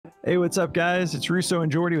Hey, what's up, guys? It's Russo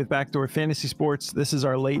and Jordy with Backdoor Fantasy Sports. This is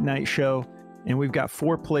our late night show, and we've got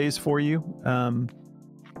 4 plays for you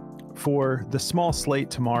for the small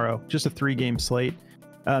slate tomorrow, just a 3-game slate.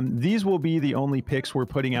 These will be the only picks we're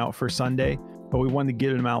putting out for Sunday, but we wanted to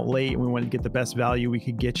get them out late, and we wanted to get the best value we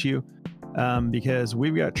could get you because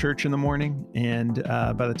we've got church in the morning, and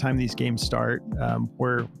by the time these games start,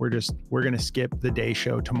 we're going to skip the day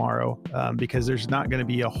show tomorrow because there's not going to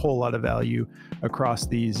be a whole lot of value across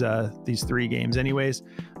these 3 games anyways,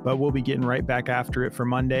 but we'll be getting right back after it for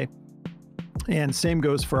Monday. And same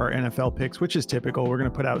goes for our NFL picks, which is typical. We're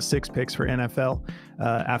going to put out 6 picks for NFL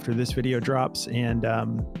after this video drops, and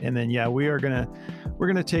then we're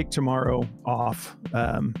gonna take tomorrow off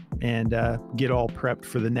and get all prepped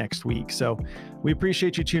for the next week. So we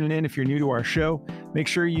appreciate you tuning in. If you're new to our show, make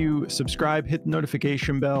sure you subscribe, hit the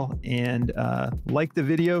notification bell, and like the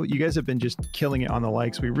video. You guys have been just killing it on the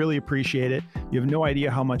likes. We really appreciate it. You have no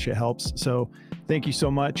idea how much it helps. So thank you so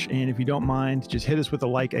much. And if you don't mind, just hit us with a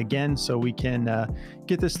like again so we can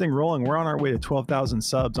get this thing rolling. We're on our way to 12,000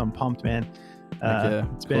 subs. I'm pumped, man.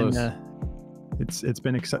 It's been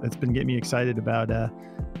getting me excited about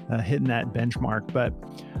hitting that benchmark. But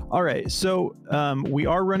all right, so we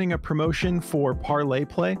are running a promotion for Parlay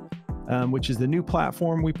Play, which is the new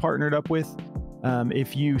platform we partnered up with.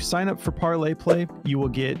 If you sign up for Parlay Play, you will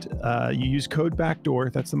get you use code Backdoor.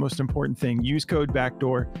 That's the most important thing. Use code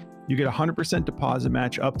Backdoor. You get a 100% deposit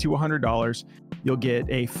match up to $100. You'll get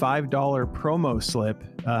a $5 promo slip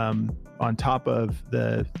on top of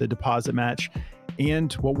the deposit match.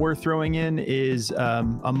 And what we're throwing in is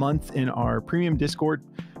a month in our premium Discord.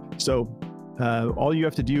 So all you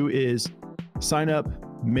have to do is sign up,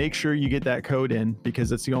 make sure you get that code in, because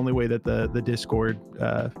that's the only way that the Discord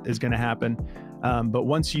is going to happen. But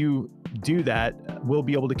once you do that, we'll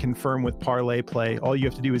be able to confirm with Parlay Play. All you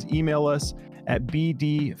have to do is email us at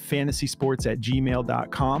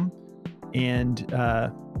bdfantasysports@gmail.com and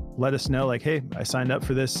let us know, like, hey, I signed up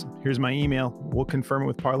for this. Here's my email. We'll confirm it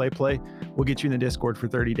with Parlay Play. We'll get you in the Discord for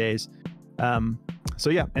 30 days. So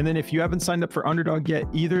yeah, and then if you haven't signed up for Underdog yet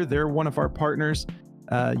either, they're one of our partners.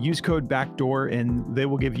 Use code Backdoor and they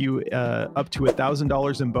will give you up to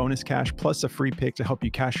 $1,000 in bonus cash plus a free pick to help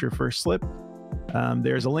you cash your first slip.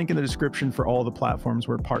 There's a link in the description for all the platforms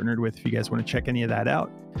we're partnered with if you guys want to check any of that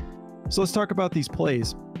out. So let's talk about these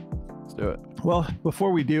plays. Let's do it. Well,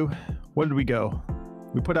 before we do, what did we go?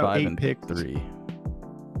 We put out 8 picks.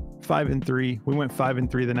 5 and 3. We went 5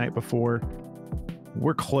 and 3 the night before.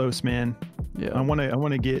 We're close, man. Yeah. I want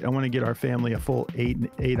to get our family a full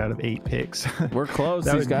 8 out of 8 picks. We're close.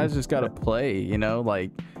 These guys just got to play, you know,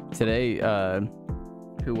 like today,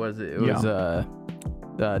 who was it? It was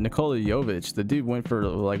Nikola Jovic. The dude went for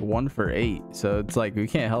like 1 for 8. So it's like we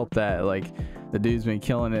can't help that. Like the dude's been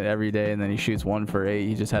killing it every day, and then he shoots 1 for 8.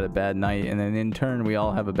 He just had a bad night, and then in turn we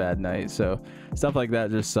all have a bad night. So stuff like that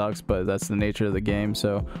just sucks, but that's the nature of the game.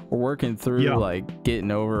 So we're working through like getting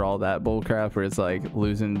over all that bullcrap where it's like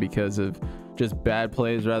losing because of just bad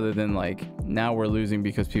plays rather than like now we're losing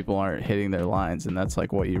because people aren't hitting their lines, and that's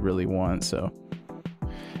like what you really want. So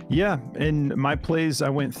yeah, and my plays, I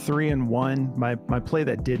went 3 and 1. My play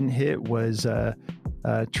that didn't hit was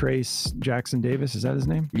Trace Jackson Davis. Is that his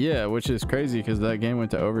name? Yeah, which is crazy because that game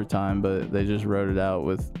went to overtime, but they just wrote it out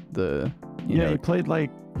with the he played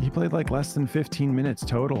like less than 15 minutes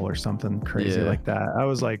total or something crazy like that. I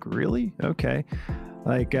was like, really? Okay.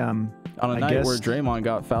 Like on a night where Draymond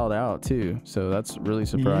got fouled out too, so that's really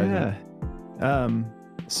surprising. Yeah.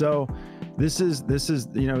 So this is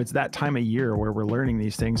it's that time of year where we're learning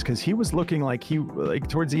these things, because he was looking like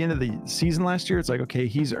towards the end of the season last year, it's like, okay,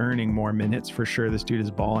 he's earning more minutes for sure. This dude is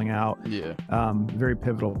balling out. Yeah. Very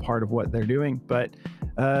pivotal part of what they're doing. But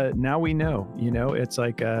now we know, it's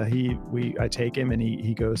like I take him and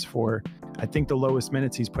he goes for, I think, the lowest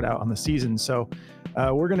minutes he's put out on the season. So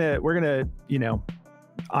we're gonna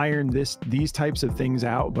iron these types of things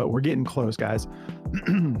out, but we're getting close, guys.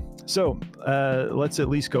 So let's at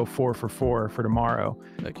least go 4 for 4 for tomorrow.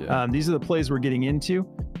 Okay. These are the plays we're getting into.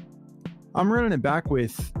 I'm running it back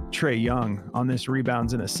with Trae Young on this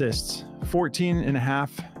rebounds and assists. 14.5.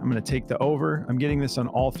 I'm going to take the over. I'm getting this on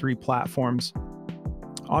all 3 platforms.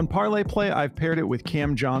 On Parlay Play, I've paired it with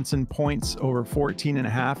Cam Johnson points over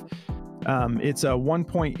 14.5. It's a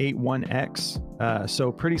 1.81x,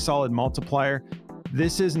 so pretty solid multiplier.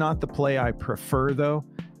 This is not the play I prefer, though.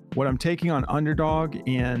 What I'm taking on Underdog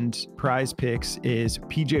and Prizepicks is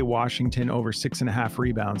PJ Washington over 6.5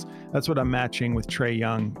 rebounds. That's what I'm matching with Trae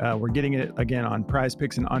Young. We're getting it again on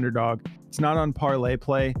Prizepicks and Underdog. It's not on Parlay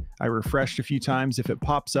Play. I refreshed a few times. If it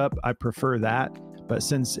pops up, I prefer that. But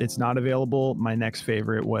since it's not available, my next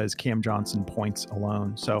favorite was Cam Johnson points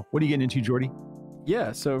alone. So what are you getting into, Jordy?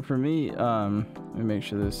 Yeah, so for me, let me make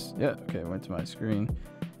sure this, yeah, okay, I went to my screen.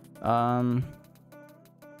 All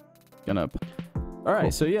right,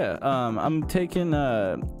 cool. So yeah, I'm taking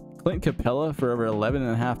Clint Capella for over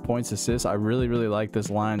 11.5 points assists. I really like this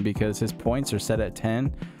line because his points are set at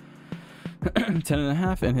 10 and a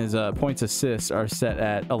half, and his points assists are set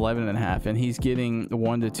at 11.5, and he's getting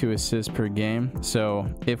 1 to 2 assists per game. So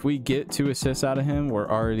if we get 2 assists out of him, we're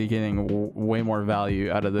already getting way more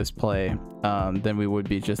value out of this play than we would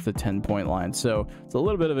be just the 10-point line. So it's a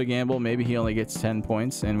little bit of a gamble. Maybe he only gets 10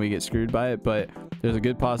 points and we get screwed by it, but there's a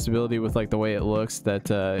good possibility with like the way it looks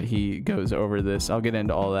that he goes over this. I'll get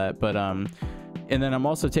into all that, but and then I'm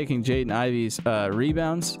also taking Jaden Ivey's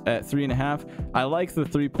rebounds at 3.5. I like the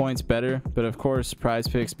 3 points better, but of course,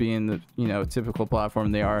 Prizepicks being the typical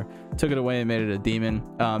platform they are, took it away and made it a demon.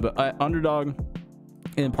 But Underdog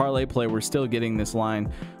in parlay play, we're still getting this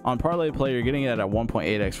line. On parlay play, you're getting it at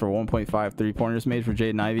 1.8x for 1.5 3-pointers made for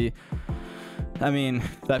Jaden Ivey. I mean,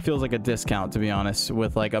 that feels like a discount, to be honest,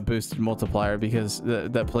 with like a boosted multiplier, because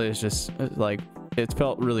that play is just like, it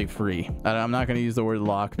felt really free. I'm not going to use the word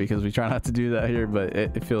lock because we try not to do that here, but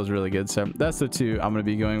it feels really good. So that's the 2 I'm going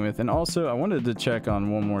to be going with. And also I wanted to check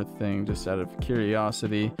on one more thing just out of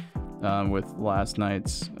curiosity with last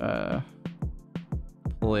night's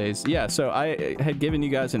plays. Yeah, so I had given you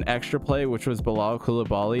guys an extra play, which was Bilal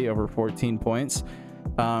Coulibaly over 14 points.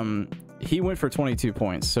 He went for 22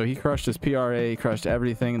 points, so he crushed his PRA, he crushed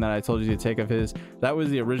everything that I told you to take of his. That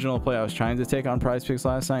was the original play I was trying to take on Prizepicks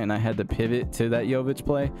last night, and I had to pivot to that Jovic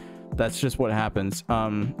play. That's just what happens.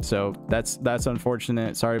 So that's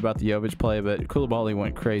unfortunate. Sorry about the Jovic play, but Coulibaly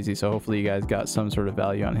went crazy, so hopefully you guys got some sort of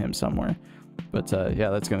value on him somewhere. But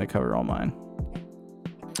yeah, that's going to cover all mine.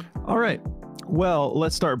 All right, well,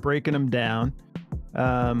 let's start breaking them down.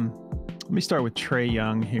 Let me start with Trae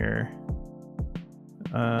Young here.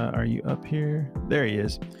 Are you up here? There he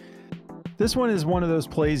is. This one is one of those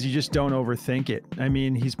plays you just don't overthink it. I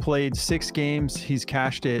mean, he's played 6 games. He's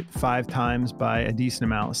cashed it 5 times by a decent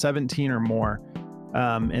amount, 17 or more.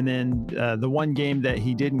 And then the one game that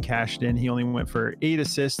he didn't cash it in, he only went for 8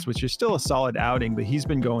 assists, which is still a solid outing, but he's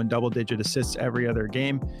been going double-digit assists every other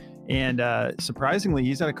game. And surprisingly,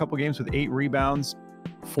 he's had a couple games with 8 rebounds,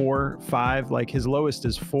 4, 5. Like his lowest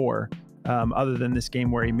is 4. Other than this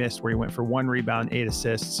game where he missed, where he went for 1 rebound, 8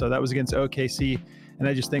 assists. So that was against OKC. And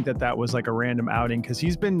I just think that was like a random outing because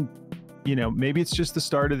he's been, maybe it's just the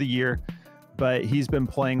start of the year, but he's been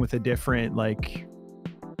playing with a different like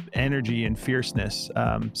energy and fierceness,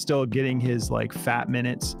 still getting his like fat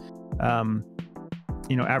minutes, averaging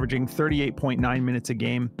 38.9 minutes a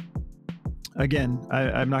game. Again,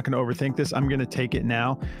 I'm not going to overthink this. I'm going to take it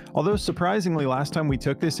now. Although surprisingly, last time we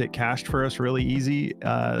took this, it cashed for us really easy.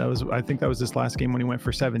 I think that was this last game when he went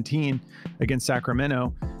for 17 against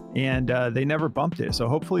Sacramento, and they never bumped it. So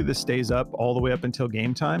hopefully this stays up all the way up until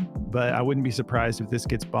game time, but I wouldn't be surprised if this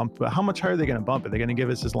gets bumped. But how much higher are they going to bump it? They're going to give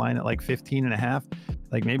us his line at like 15.5.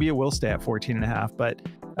 Like maybe it will stay at 14.5, but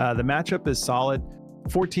the matchup is solid.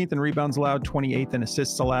 14th in rebounds allowed, 28th in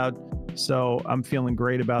assists allowed. So I'm feeling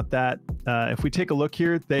great about that. If we take a look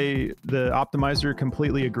here, the optimizer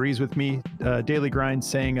completely agrees with me. Daily Grind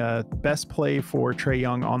saying best play for Trae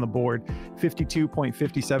Young on the board,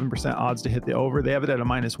 52.57% odds to hit the over. They have it at a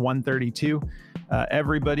 -132.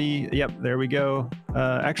 Everybody, yep, there we go.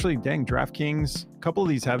 Actually, dang, DraftKings, a couple of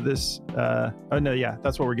these have this. Oh no, yeah,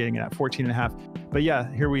 that's what we're getting at, 14.5. But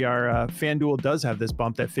yeah, here we are. FanDuel does have this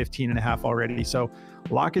bumped at 15.5 already. So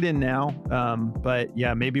lock it in now. But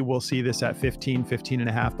yeah, maybe we'll see this at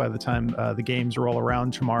 15.5 by the time the games roll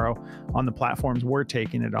around tomorrow on the platforms we're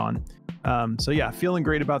taking it on. So yeah, feeling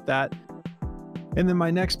great about that. And then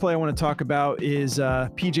my next play I want to talk about is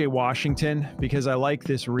PJ Washington, because I like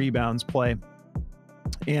this rebounds play.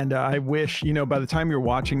 And I wish, by the time you're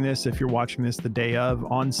watching this, if you're watching this the day of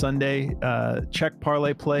on Sunday, check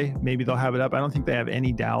parlay play. Maybe they'll have it up. I don't think they have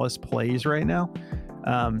any Dallas plays right now.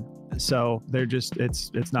 So they're just,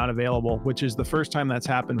 it's not available, which is the first time that's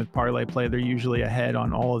happened with parlay play. They're usually ahead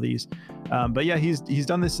on all of these. But yeah, he's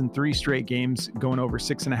done this in 3 straight games, going over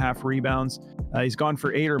 6.5 rebounds. He's gone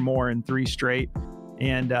for 8 or more in 3 straight.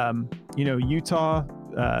 And, Utah,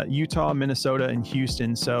 Minnesota, and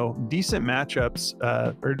Houston. So decent matchups,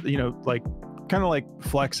 kind of like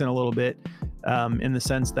flexing a little bit, in the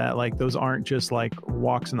sense that like those aren't just like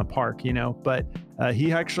walks in the park, but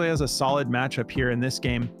he actually has a solid matchup here in this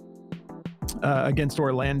game against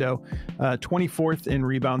Orlando. 24th in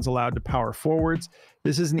rebounds allowed to power forwards.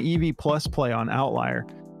 This is an EV plus play on Outlier.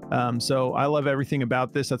 So I love everything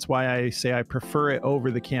about this. That's why I say I prefer it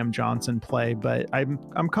over the Cam Johnson play, but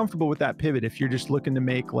I'm comfortable with that pivot. If you're just looking to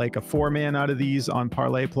make like a 4-man out of these on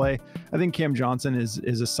parlay play, I think Cam Johnson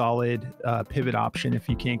is a solid pivot option if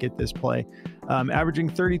you can't get this play. Averaging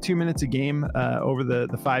 32 minutes a game over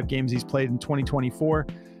the 5 games he's played in 2024,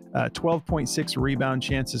 12.6 rebound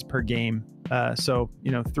chances per game. So,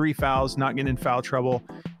 3 fouls, not getting in foul trouble.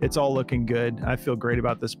 It's all looking good. I feel great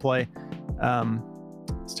about this play.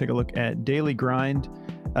 Let's take a look at Daily Grind.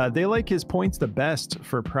 They like his points the best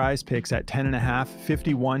for Prizepicks at 10.5,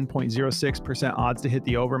 51.06% odds to hit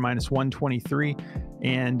the over, -123.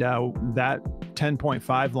 And that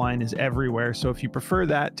 10.5 line is everywhere. So if you prefer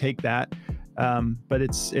that, take that. But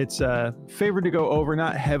it's favored to go over,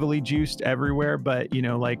 not heavily juiced everywhere, but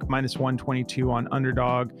like -122 on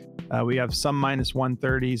Underdog. We have some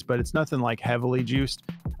 -130s, but it's nothing like heavily juiced.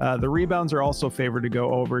 The rebounds are also favored to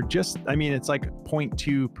go over. It's like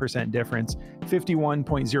 0.2% difference,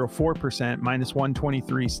 51.04%,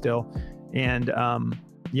 -123 still. And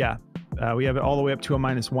we have it all the way up to a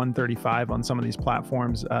 -135 on some of these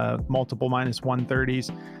platforms, multiple -130s.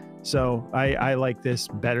 So I like this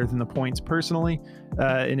better than the points personally.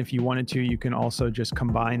 And if you wanted to, you can also just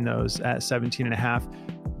combine those at 17.5,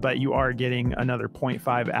 but you are getting another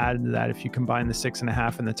 0.5 added to that if you combine the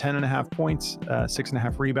 6.5 and the 10.5 points,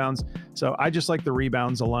 6.5 rebounds. So I just like the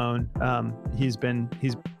rebounds alone. He's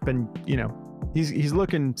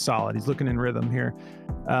looking solid. He's looking in rhythm here.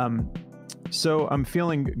 So I'm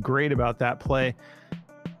feeling great about that play.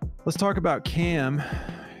 Let's talk about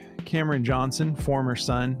Cameron Johnson, former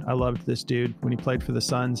Sun. I loved this dude when he played for the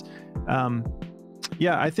Suns.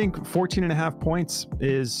 I think 14.5 points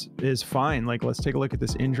is fine. Like, let's take a look at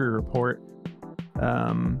this injury report.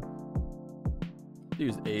 He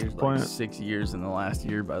was aged like 6 years in the last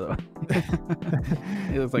year, by the way.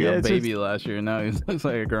 He looked like a baby last year. Now he looks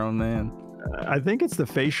like a grown man. I think it's the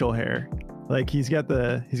facial hair. Like he's got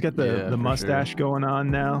the mustache going on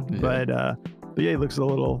now. Yeah. But yeah, he looks a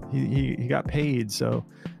little. He got paid, so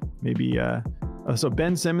maybe. So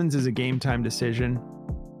Ben Simmons is a game time decision.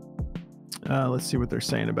 Let's see what they're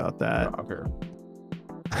saying about that.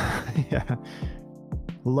 Yeah.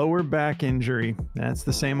 Lower back injury. That's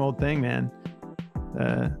the same old thing, man.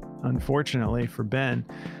 Unfortunately for Ben.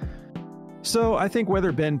 So I think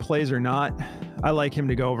whether Ben plays or not, I like him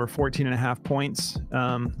to go over 14.5 points.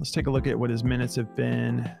 Let's take a look at what his minutes have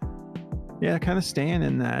been. Yeah, kind of staying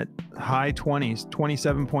in that high 20s,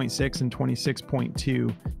 27.6 and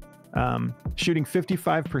 26.2. Shooting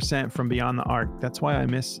 55% from beyond the arc. That's why I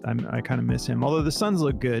kind of miss him. Although the Suns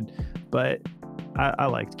look good, but I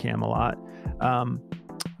liked Cam a lot.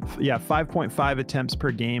 5.5 attempts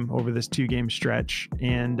per game over this 2-game stretch.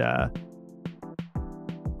 And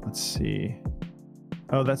let's see.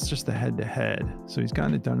 Oh, that's just the head-to-head. So he's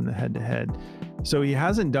gotten it done in the head-to-head. So he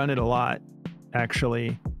hasn't done it a lot,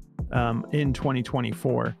 actually, in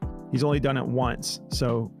 2024. He's only done it once.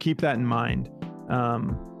 So keep that in mind.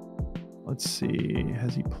 Let's see.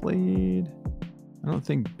 Has he played? I don't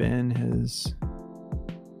think Ben has.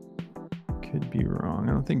 Could be wrong.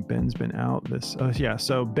 I don't think Ben's been out this. Oh, yeah.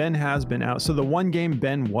 So Ben has been out. So the one game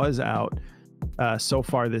Ben was out so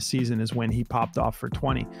far this season is when he popped off for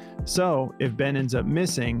 20. So if Ben ends up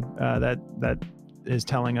missing, that is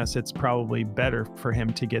telling us it's probably better for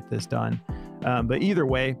him to get this done. But either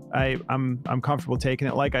way, I'm comfortable taking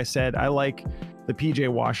it. Like I said, I like the PJ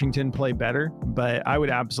Washington play better, but I would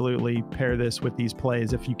absolutely pair this with these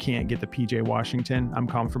plays. If you can't get the PJ Washington, I'm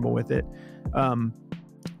comfortable with it.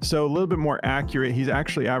 So a little bit more accurate. He's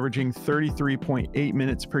actually averaging 33.8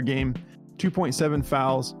 minutes per game, 2.7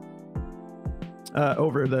 fouls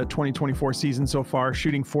over the 2024 season so far,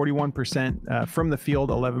 shooting 41% from the field,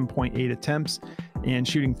 11.8 attempts, and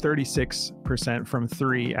shooting 36% from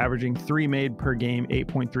 3, averaging 3 made per game,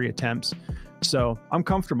 8.3 attempts. So I'm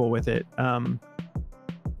comfortable with it.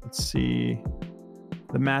 Let's see.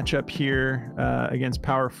 The matchup here against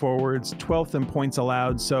power forwards, 12th in points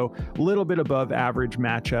allowed, so a little bit above average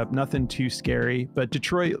matchup, nothing too scary, but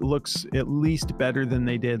Detroit looks at least better than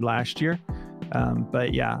they did last year.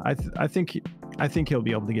 But yeah, I think he'll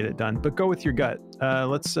be able to get it done, but go with your gut.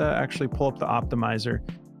 Let's actually pull up the optimizer.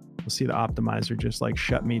 We'll see the optimizer just like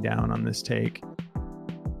shut me down on this take.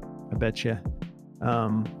 I bet you.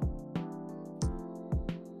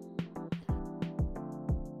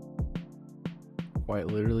 Quite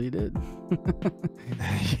literally did.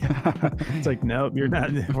 Yeah. It's like, nope, we're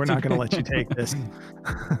not going to let you take this.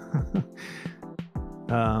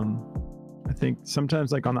 I think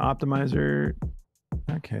sometimes like on the optimizer.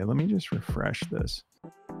 Okay, let me just refresh this.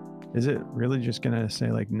 Is it really just going to say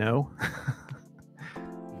like no?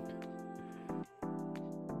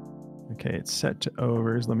 Okay, it's set to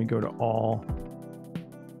overs. Let me go to all.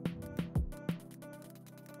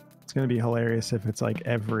 It's going to be hilarious if it's like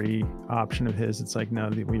every option of his. It's like,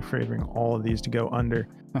 no, we're favoring all of these to go under.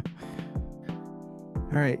 All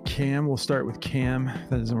right, Cam. We'll start with Cam. If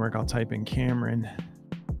that doesn't work, I'll type in Cameron.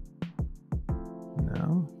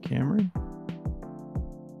 No, Cameron.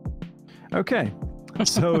 Okay,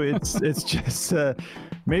 so it's just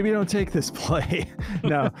maybe don't take this play.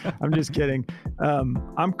 No, I'm just kidding.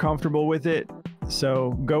 I'm comfortable with it.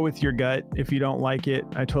 So go with your gut. If you don't like it,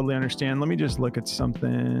 I totally understand. Let me just look at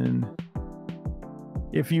something.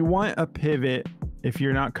 If you want a pivot, if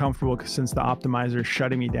you're not comfortable, since the optimizer is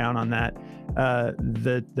shutting me down on that,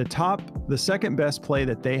 the second best play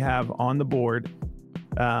that they have on the board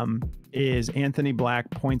is Anthony Black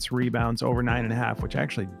points rebounds over 9.5, which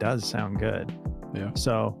actually does sound good. Yeah.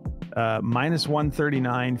 So minus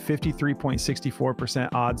 139, 53.64%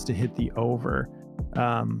 odds to hit the over.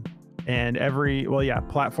 And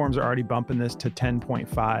platforms are already bumping this to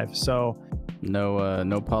 10.5. So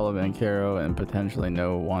no Paulo Banchero and potentially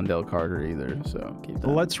no Wandale Carter either. So keep that.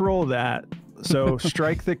 Let's roll that. So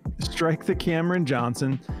strike the Cameron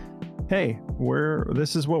Johnson. Hey,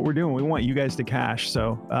 this is what we're doing. We want you guys to cash.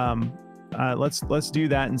 So let's do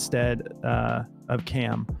that instead of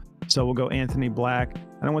Cam. So we'll go Anthony Black.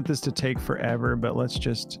 I don't want this to take forever, but let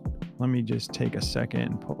me just take a second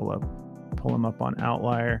and pull him up on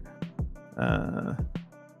Outlier.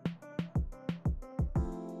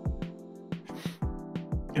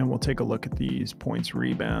 And we'll take a look at these points,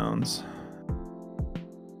 rebounds.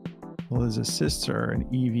 Well, his assists are an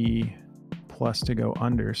EV plus to go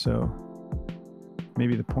under, so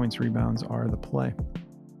maybe the points, rebounds are the play.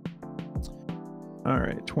 All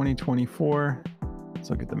right, 2024. Let's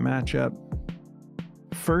look at the matchup.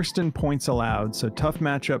 First in points allowed, so tough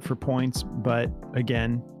matchup for points, but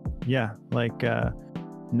again, yeah, like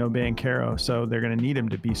no Banchero, so they're going to need him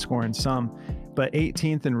to be scoring some. But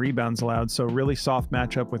 18th in rebounds allowed, so really soft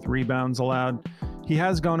matchup with rebounds allowed. He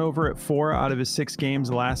has gone over at 4 out of his 6 games.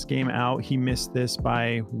 The last game out, he missed this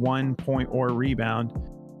by 1 point or rebound.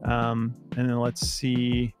 And then let's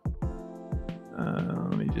see.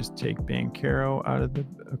 Let me just take Banchero out of the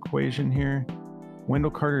equation here.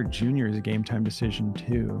 Wendell Carter Jr. is a game time decision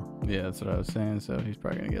too. Yeah, that's what I was saying. So he's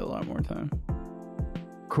probably going to get a lot more time.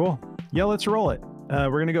 Cool. Yeah, let's roll it. We're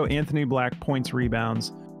going to go Anthony Black points,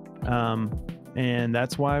 rebounds. And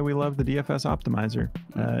that's why we love the DFS optimizer.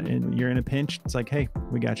 And you're in a pinch, it's like, hey,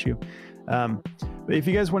 we got you. But if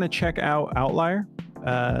you guys want to check out Outlier,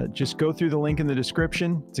 just go through the link in the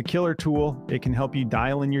description. It's a killer tool. It can help you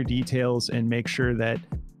dial in your details and make sure that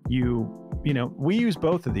we use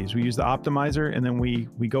both of these. We use the optimizer and then we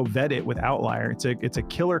go vet it with Outlier. It's a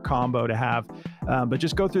killer combo to have. But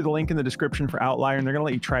just go through the link in the description for Outlier, and they're going to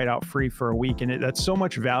let you try it out free for a week. And that's so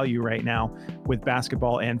much value right now with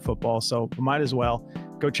basketball and football. So might as well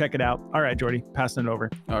go check it out. All right, Jordy, passing it over.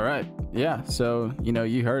 All right. Yeah. So,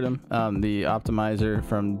 you heard him. The optimizer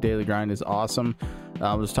from Daily Grind is awesome.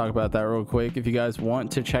 I'll just talk about that real quick. If you guys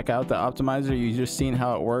want to check out the optimizer, you just seen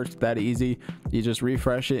how it works, that easy. You just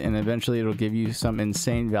refresh it and eventually it'll give you some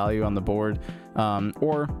insane value on the board.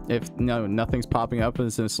 Or if nothing's popping up and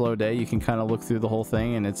it's a slow day, you can kind of look through the whole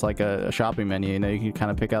thing and it's like a shopping menu. You can kind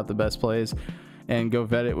of pick out the best plays and go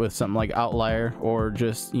vet it with something like Outlier, or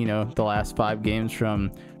just the last 5 games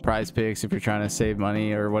from Prizepicks if you're trying to save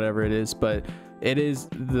money or whatever it is. But it is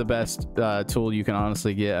the best tool you can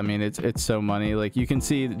honestly get. I mean, it's so money. Like, you can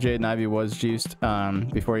see that Jaden Ivey was juiced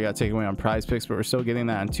before he got taken away on Prizepicks, but we're still getting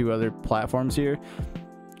that on 2 other platforms here.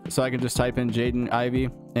 So I can just type in Jaden Ivey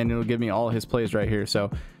and it'll give me all his plays right here. So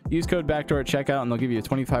use code Backdoor at checkout and they'll give you a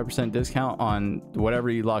 25% discount on whatever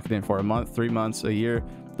you lock it in for, a month, 3 months, a year.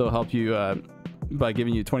 They'll help you by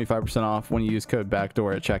giving you 25% off when you use code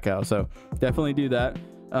Backdoor at checkout. So definitely do that.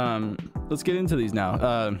 Let's get into these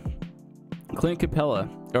now. Clint Capella,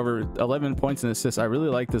 over 11 points and assists. I really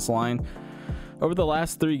like this line. Over the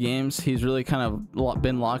last 3 games, he's really kind of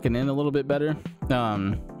been locking in a little bit better.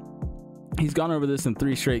 He's gone over this in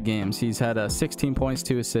 3 straight games. He's had 16 points,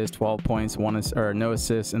 2 assists, 12 points, no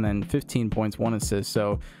assists, and then 15 points, 1 assist.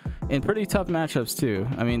 So in pretty tough matchups too.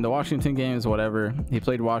 I mean, the Washington game is whatever. He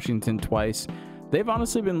played Washington twice. They've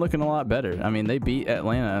honestly been looking a lot better. I mean, they beat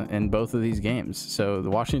Atlanta in both of these games. So the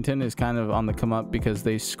Washington is kind of on the come up because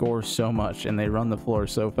they score so much and they run the floor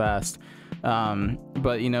so fast.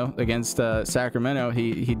 But against Sacramento,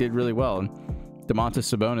 he did really well.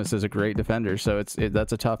 Domantas Sabonis is a great defender, so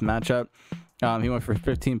that's a tough matchup. He went for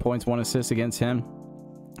 15 points, 1 assist against him.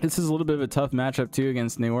 This is a little bit of a tough matchup too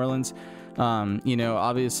against New Orleans.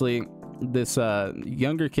 Obviously this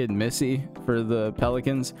younger kid Missy for the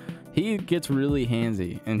Pelicans, he gets really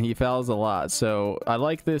handsy and he fouls a lot. So I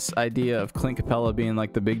like this idea of Clint Capella being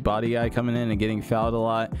like the big body guy coming in and getting fouled a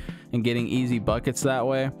lot and getting easy buckets that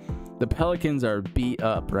way. The Pelicans are beat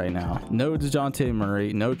up right now. No DeJounte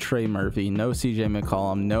Murray, no Trey Murphy, no CJ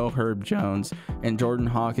McCollum, no Herb Jones, and Jordan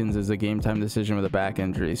Hawkins is a game time decision with a back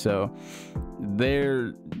injury. So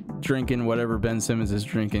they're drinking whatever Ben Simmons is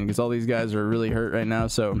drinking because all these guys are really hurt right now.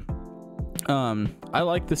 So I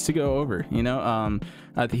like this to go over, you know.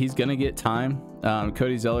 I think he's gonna get time.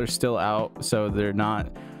 Cody Zeller's still out, so they're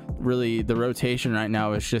not really, the rotation right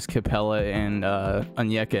now is just Capella and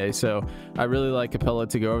Onyeka. So I really like Capella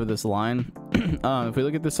to go over this line. If we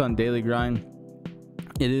look at this on Daily Grind,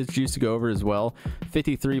 it is juiced to go over as well.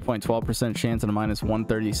 53.12% chance and a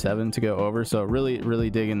 -137 to go over. So really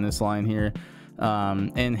digging this line here.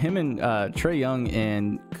 And him and Trey Young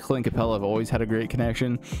and Clint Capella have always had a great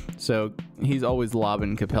connection, so he's always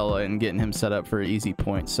lobbing Capella and getting him set up for easy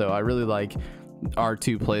points. So I really like our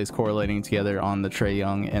two plays correlating together on the Trey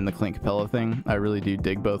Young and the Clint Capella thing. I really do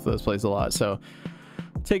dig both of those plays a lot, so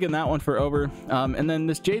taking that one for over. And then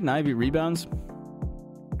this Jaden Ivey rebounds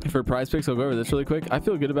for Prizepicks, I'll go over this really quick. I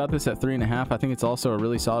feel good about this at 3.5. I think it's also a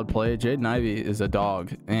really solid play. Jaden Ivey is a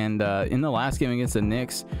dog, and in the last game against the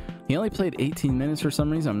Knicks, he only played 18 minutes for some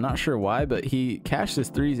reason. I'm not sure why, but he cashed his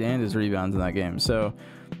threes and his rebounds in that game. So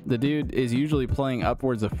the dude is usually playing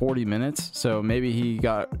upwards of 40 minutes. So maybe he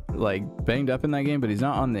got like banged up in that game, but he's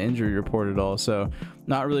not on the injury report at all. So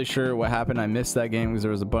not really sure what happened. I missed that game because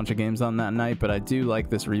there was a bunch of games on that night, but I do like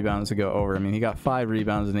this rebound to go over. I mean, he got 5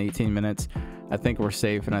 rebounds in 18 minutes. I think we're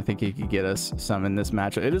safe, and I think he could get us some in this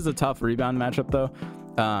matchup. It is a tough rebound matchup though.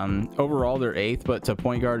 Overall they're 8th, but to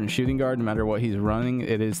point guard and shooting guard, no matter what he's running,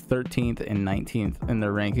 it is 13th and 19th in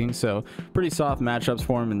their rankings. So pretty soft matchups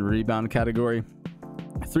for him in the rebound category.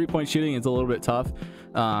 3-point shooting is a little bit tough.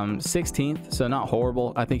 16th, so not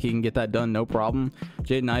horrible. I think he can get that done no problem.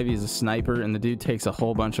 Jaden Ivey is a sniper, and the dude takes a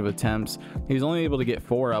whole bunch of attempts. He was only able to get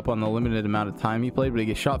 4 up on the limited amount of time he played, but he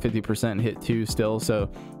gets shot 50% and hit 2 still.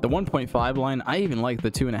 So the 1.5 line, I even like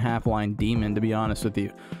the 2.5 line demon, to be honest with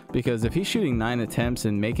you, because if he's shooting 9 attempts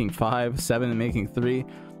and making 5, 7 and making 3,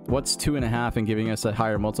 what's 2.5 and giving us a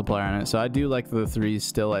higher multiplier on it? So I do like the 3s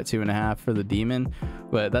still at 2.5 for the demon,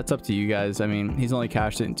 but that's up to you guys. I mean, he's only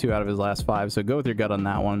cashed it in 2 out of his last 5, so go with your gut on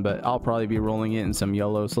that one. But I'll probably be rolling it in some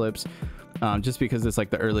YOLO slips, just because it's like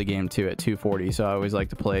the early game too at 240. So I always like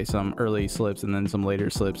to play some early slips and then some later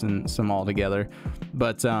slips and some all together.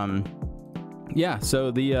 But yeah, so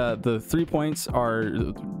the 3 points are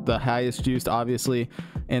the highest juiced, obviously,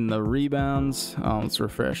 and the rebounds, let's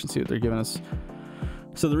refresh and see what they're giving us.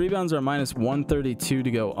 So the rebounds are -132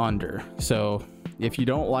 to go under. So if you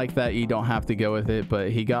don't like that, you don't have to go with it. But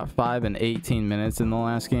he got 5 and 18 minutes in the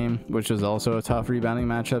last game, which was also a tough rebounding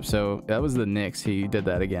matchup. So that was the Knicks he did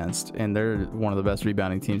that against, and they're one of the best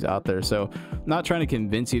rebounding teams out there. So not trying to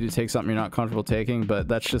convince you to take something you're not comfortable taking, but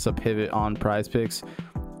that's just a pivot on Prizepicks.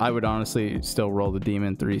 I would honestly still roll the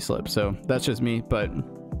demon 3 slip. So that's just me, but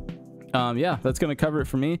yeah, that's gonna cover it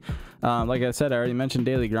for me. Like I said, I already mentioned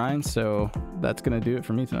daily grind, so that's gonna do it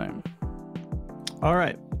for me tonight. All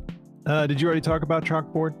right, did you already talk about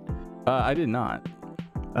Chalkboard? I did not.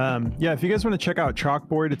 Yeah, if you guys want to check out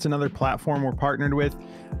Chalkboard, it's another platform we're partnered with.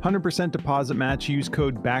 100% deposit match. Use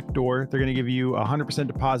code Backdoor. They're going to give you a 100%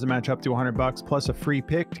 deposit match up to $100 plus a free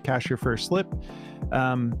pick to cash your first slip.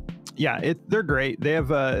 Yeah, they're great. They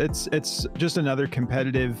have it's just another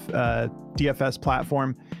competitive DFS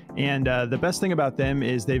platform, and the best thing about them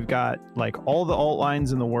is they've got like all the alt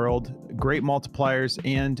lines in the world, great multipliers,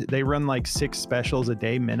 and they run like 6 specials a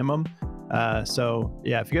day minimum. So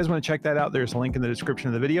yeah, if you guys want to check that out, there's a link in the description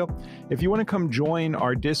of the video. If you want to come join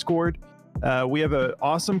our Discord, we have an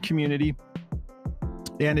awesome community,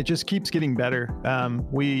 and it just keeps getting better.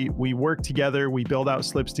 We work together, we build out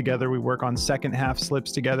slips together, we work on second half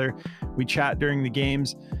slips together, we chat during the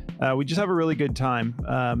games. We just have a really good time.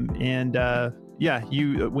 Yeah,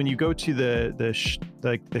 when you go to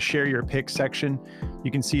the share your picks section,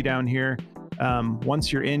 you can see down here,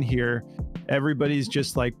 once you're in here, everybody's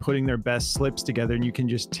just like putting their best slips together, and you can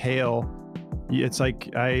just tail. It's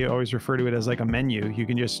like, I always refer to it as like a menu. You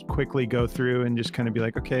can just quickly go through and just kind of be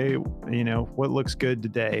like, okay, you know, what looks good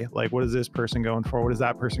today? Like, what is this person going for? What is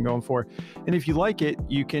that person going for? And if you like it,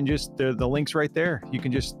 you can just, the link's right there. You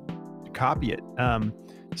can just copy it.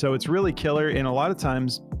 So it's really killer. And a lot of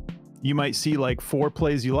times you might see like 4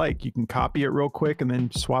 plays you like. You can copy it real quick and then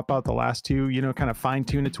swap out the last 2, you know, kind of fine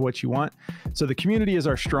tune it to what you want. So the community is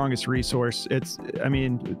our strongest resource.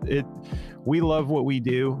 We love what we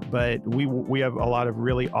do, but we have a lot of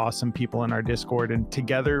really awesome people in our Discord, and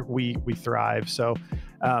together we thrive. So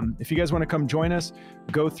If you guys want to come join us,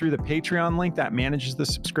 go through the Patreon link that manages the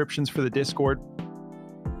subscriptions for the Discord.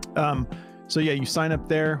 So yeah, you sign up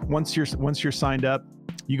there. Once you're signed up,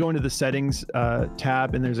 you go into the settings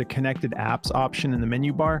tab, and there's a connected apps option in the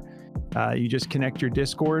menu bar. You just connect your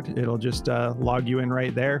Discord. It'll just log you in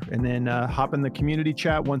right there, and then hop in the community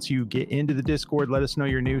chat. Once you get into the Discord, let us know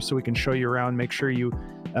you're new so we can show you around, make sure you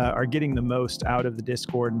are getting the most out of the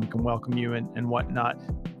Discord, and we can welcome you and whatnot.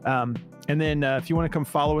 And then if you want to come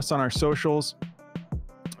follow us on our socials,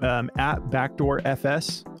 at Backdoor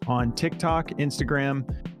FS on TikTok, Instagram,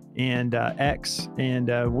 and X.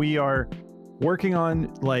 And we are working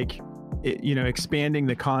on expanding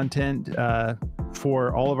the content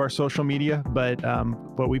for all of our social media,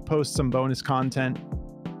 but we post some bonus content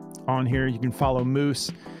on here. You can follow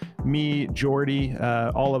Moose, me, Jordy,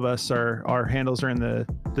 all of us. Our handles are in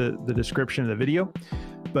the description of the video.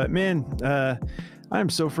 But man, I'm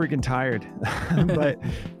so freaking tired. but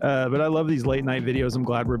I love these late night videos. I'm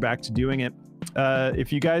glad we're back to doing it.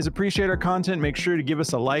 If you guys appreciate our content, make sure to give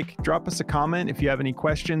us a like, drop us a comment. If you have any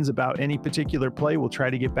questions about any particular play, we'll try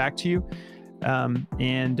to get back to you.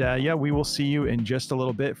 Yeah, we will see you in just a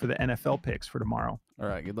little bit for the NFL picks for tomorrow. All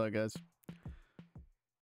right. Good luck, guys.